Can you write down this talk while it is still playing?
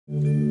La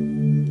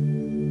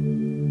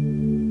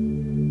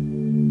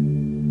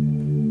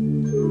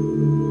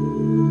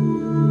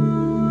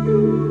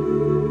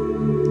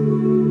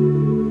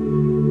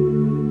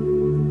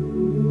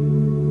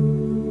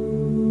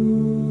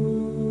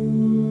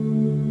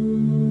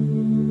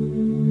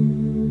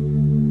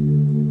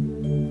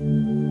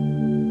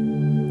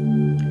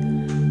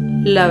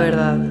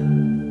verdad.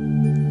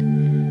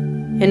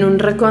 En un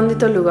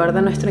recóndito lugar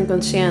de nuestro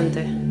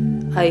inconsciente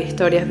hay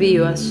historias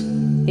vivas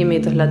y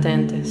mitos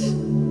latentes.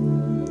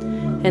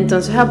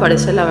 Entonces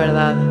aparece la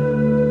verdad,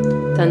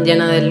 tan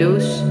llena de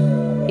luz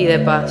y de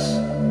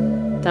paz,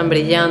 tan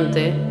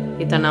brillante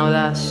y tan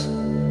audaz,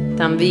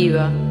 tan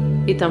viva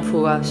y tan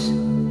fugaz.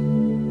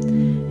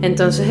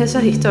 Entonces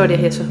esas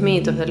historias y esos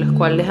mitos de los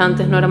cuales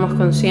antes no éramos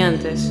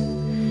conscientes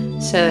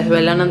se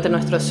desvelan ante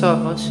nuestros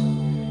ojos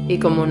y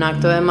como un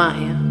acto de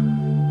magia,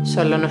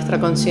 solo nuestra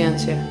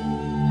consciencia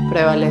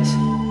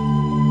prevalece.